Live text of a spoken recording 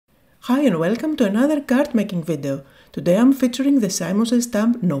Hi and welcome to another card making video. Today I'm featuring the SSS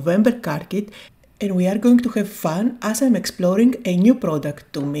November card kit and we are going to have fun as I'm exploring a new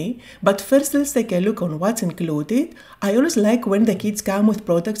product to me. But first let's take a look on what's included. I always like when the kits come with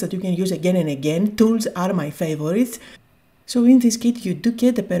products that you can use again and again. Tools are my favorites. So in this kit you do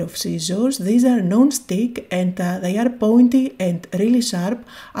get a pair of scissors. These are non-stick and they are pointy and really sharp.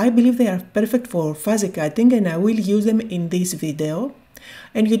 I believe they are perfect for fuzzy cutting and I will use them in this video.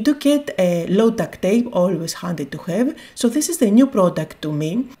 And you do get a low tack tape, always handy to have. So this is the new product to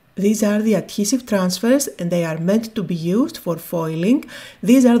me. These are the adhesive transfers and they are meant to be used for foiling.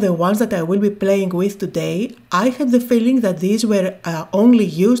 These are the ones that I will be playing with today. I had the feeling that these were only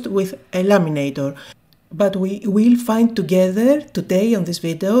used with a laminator. But we will find together today on this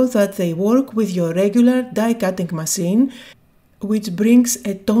video that they work with your regular die cutting machine, which brings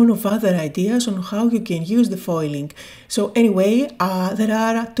a ton of other ideas on how you can use the foiling. So anyway, there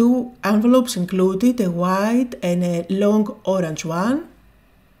are two envelopes included, a white and a long orange one.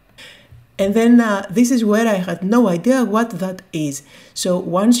 And then this is where I had no idea what that is. So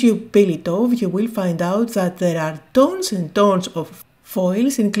once you peel it off, you will find out that there are tons and tons of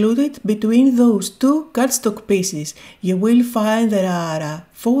foils included between those two cardstock pieces. You will find there are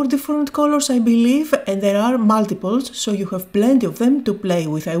 4 different colors, I believe, and there are multiples, so you have plenty of them to play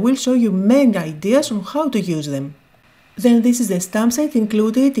with. I will show you many ideas on how to use them. Then this is the stamp set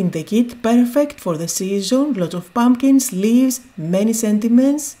included in the kit, perfect for the season, lots of pumpkins, leaves, many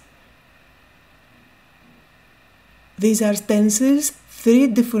sentiments. These are stencils, 3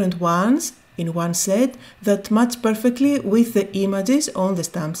 different ones in one set that match perfectly with the images on the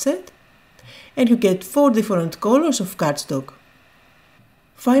stamp set, and you get 4 different colors of cardstock.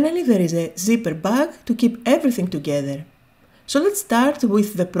 Finally, there is a zipper bag to keep everything together. So let's start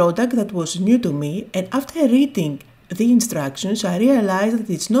with the product that was new to me, and after reading the instructions I realized that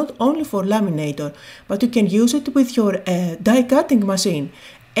it's not only for laminator, but you can use it with your die cutting machine,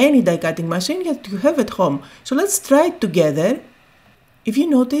 any die cutting machine that you have at home. So let's try it together. If you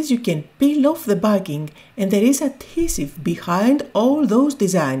notice, you can peel off the backing and there is adhesive behind all those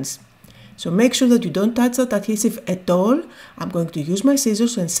designs. So make sure that you don't touch that adhesive at all. I'm going to use my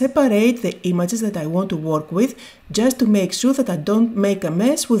scissors and separate the images that I want to work with, just to make sure that I don't make a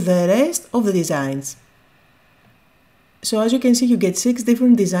mess with the rest of the designs. So as you can see, you get 6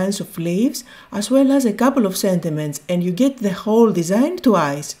 different designs of leaves, as well as a couple of sentiments, and you get the whole design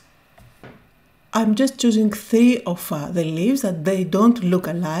twice. I'm just choosing 3 of the leaves that they don't look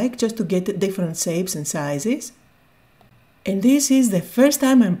alike, just to get different shapes and sizes. And this is the first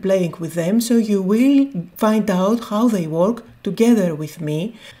time I'm playing with them, so you will find out how they work together with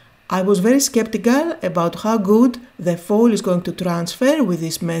me. I was very skeptical about how good the foil is going to transfer with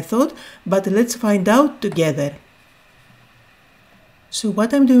this method, but let's find out together. So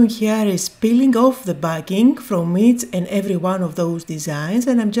what I'm doing here is peeling off the backing from each and every one of those designs,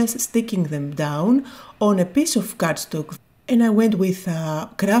 and I'm just sticking them down on a piece of cardstock. And I went with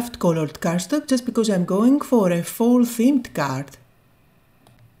craft colored cardstock just because I'm going for a fall themed card.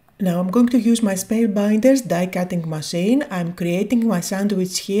 Now I'm going to use my Spellbinders die cutting machine. I'm creating my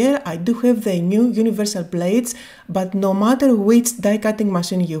sandwich here. I do have the new universal blades, but no matter which die cutting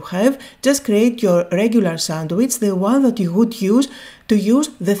machine you have, just create your regular sandwich, the one that you would use to use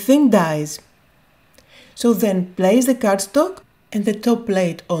the thin dies. So then place the cardstock and the top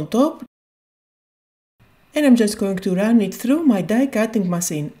plate on top, and I'm just going to run it through my die cutting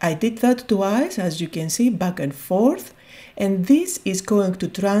machine. I did that twice, as you can see, back and forth. And this is going to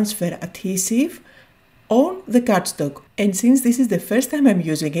transfer adhesive on the cardstock. And since this is the first time I'm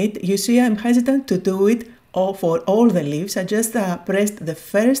using it, you see I'm hesitant to do it for all the leaves. I just pressed the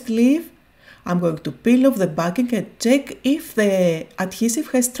first leaf. I'm going to peel off the backing and check if the adhesive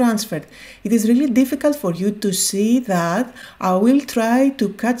has transferred. It is really difficult for you to see that. I will try to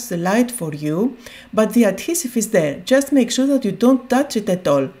catch the light for you, but the adhesive is there. Just make sure that you don't touch it at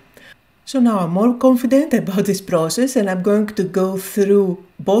all. So now I'm more confident about this process and I'm going to go through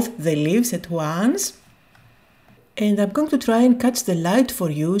both the leaves at once. And I'm going to try and catch the light for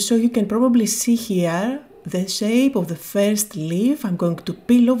you, so you can probably see here the shape of the first leaf. I'm going to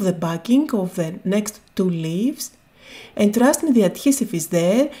peel off the backing of the next 2 leaves. And trust me, the adhesive is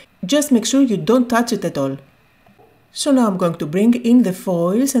there. Just make sure you don't touch it at all. So now I'm going to bring in the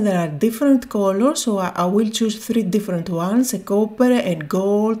foils, and there are different colors, so I will choose 3 different ones, a copper and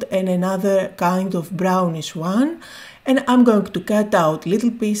gold and another kind of brownish one, and I'm going to cut out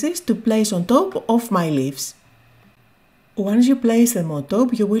little pieces to place on top of my leaves. Once you place them on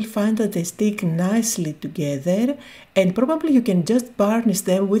top, you will find that they stick nicely together, and probably you can just varnish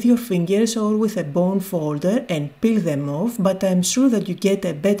them with your fingers or with a bone folder and peel them off, but I'm sure that you get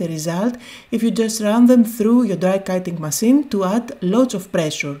a better result if you just run them through your die cutting machine to add lots of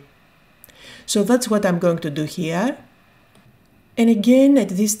pressure. So that's what I'm going to do here. And again, at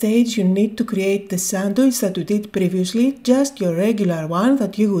this stage you need to create the sandwich that you did previously, just your regular one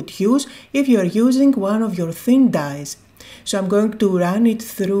that you would use if you are using one of your thin dies. So I'm going to run it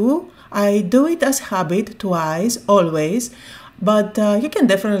through. I do it as habit twice, always, but you can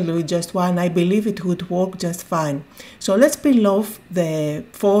definitely do it just one. I believe it would work just fine. So let's peel off the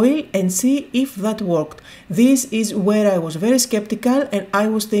foil and see if that worked. This is where I was very skeptical, and I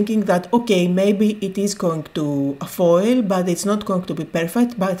was thinking that okay, maybe it is going to foil, but it's not going to be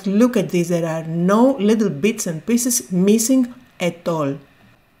perfect. But look at this, there are no little bits and pieces missing at all.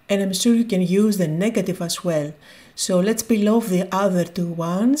 And I'm sure you can use the negative as well. So let's peel off the other two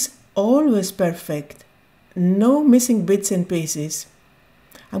ones. Always perfect. No missing bits and pieces.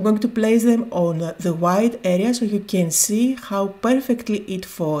 I'm going to place them on the white area so you can see how perfectly it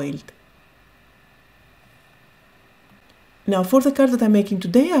foiled. Now for the card that I'm making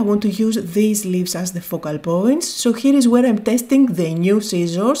today, I want to use these leaves as the focal points. So here is where I'm testing the new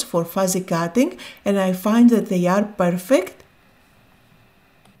scissors for fuzzy cutting, and I find that they are perfect.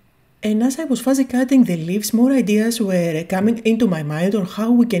 And as I was fuzzy cutting the leaves, more ideas were coming into my mind on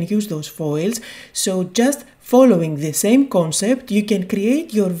how we can use those foils. So just following the same concept, you can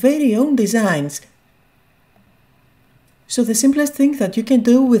create your very own designs. So the simplest thing that you can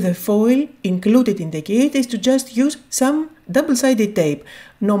do with a foil included in the kit is to just use some double-sided tape.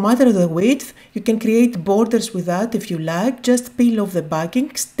 No matter the width, you can create borders with that if you like. Just peel off the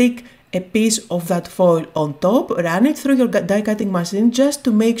backing, stick a piece of that foil on top, run it through your die cutting machine just to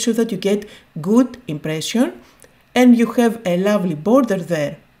make sure that you get good impression, and you have a lovely border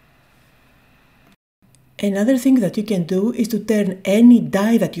there. Another thing that you can do is to turn any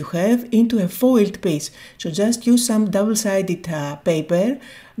die that you have into a foiled piece. So just use some double-sided paper.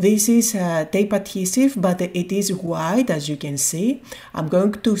 This is tape adhesive, but it is white, as you can see. I'm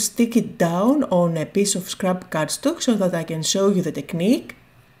going to stick it down on a piece of scrap cardstock so that I can show you the technique.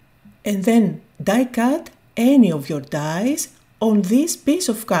 And then die cut any of your dies on this piece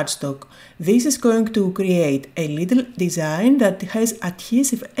of cardstock. This is going to create a little design that has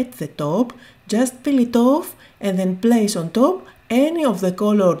adhesive at the top. Just peel it off and then place on top any of the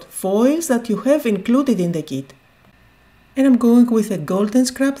colored foils that you have included in the kit. And I'm going with a golden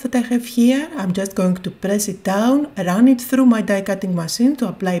scrap that I have here. I'm just going to press it down, run it through my die cutting machine to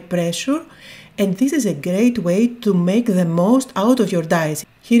apply pressure. And this is a great way to make the most out of your dies.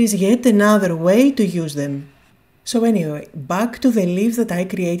 Here is yet another way to use them. So anyway, back to the leaves that I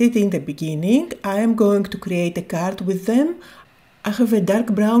created in the beginning. I am going to create a card with them. I have a dark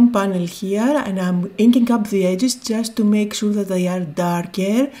brown panel here and I'm inking up the edges just to make sure that they are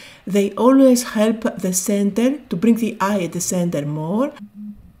darker. They always help the center to bring the eye at the center more.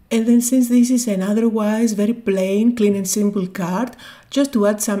 And then since this is an otherwise very plain, clean and simple card, just to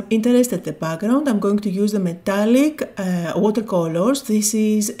add some interest at the background, I'm going to use the metallic watercolors. This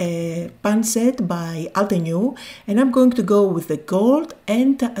is a pan set by Altenew, and I'm going to go with the gold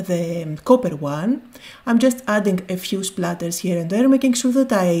and the copper one. I'm just adding a few splatters here and there, making sure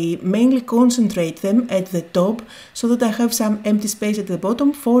that I mainly concentrate them at the top so that I have some empty space at the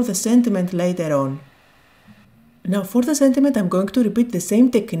bottom for the sentiment later on. Now for the sentiment I'm going to repeat the same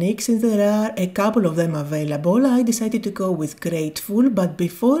technique since there are a couple of them available. I decided to go with Grateful, but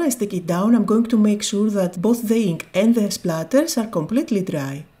before I stick it down I'm going to make sure that both the ink and the splatters are completely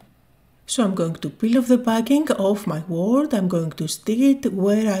dry. So I'm going to peel off the backing of my word, I'm going to stick it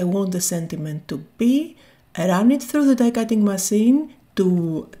where I want the sentiment to be, run it through the die cutting machine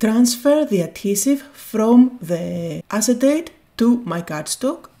to transfer the adhesive from the acetate to my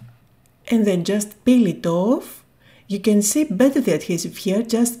cardstock, and then just peel it off. You can see better the adhesive here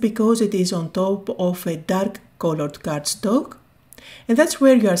just because it is on top of a dark colored cardstock. And that's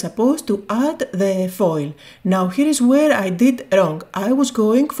where you are supposed to add the foil. Now here is where I did wrong. I was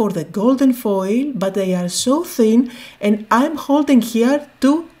going for the golden foil, but they are so thin and I'm holding here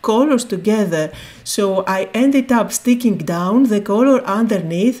two colors together. So I ended up sticking down the color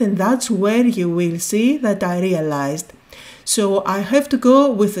underneath, and that's where you will see that I realized. So I have to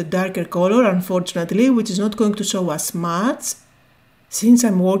go with a darker color, unfortunately, which is not going to show as much since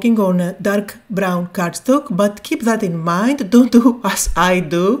I'm working on a dark brown cardstock, but keep that in mind, don't do as I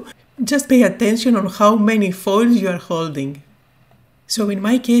do, just pay attention on how many foils you are holding. So in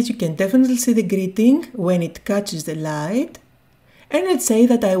my case you can definitely see the greeting when it catches the light, And let's say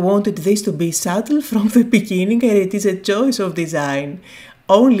that I wanted this to be subtle from the beginning and it is a choice of design.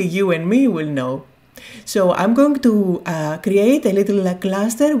 Only you and me will know. So I'm going to create a little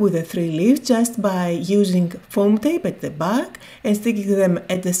cluster with the 3 leaves just by using foam tape at the back and sticking them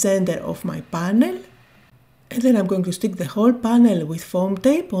at the center of my panel. And then I'm going to stick the whole panel with foam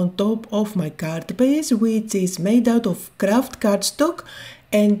tape on top of my card base, which is made out of craft cardstock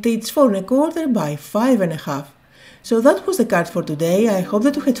and it's 4 1/4 by 5 1/2. So that was the card for today. I hope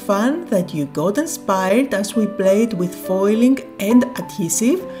that you had fun, that you got inspired as we played with foiling and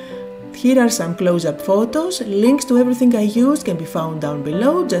adhesive. Here are some close-up photos. Links to everything I used can be found down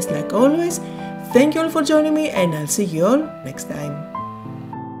below, just like always. Thank you all for joining me and I'll see you all next time.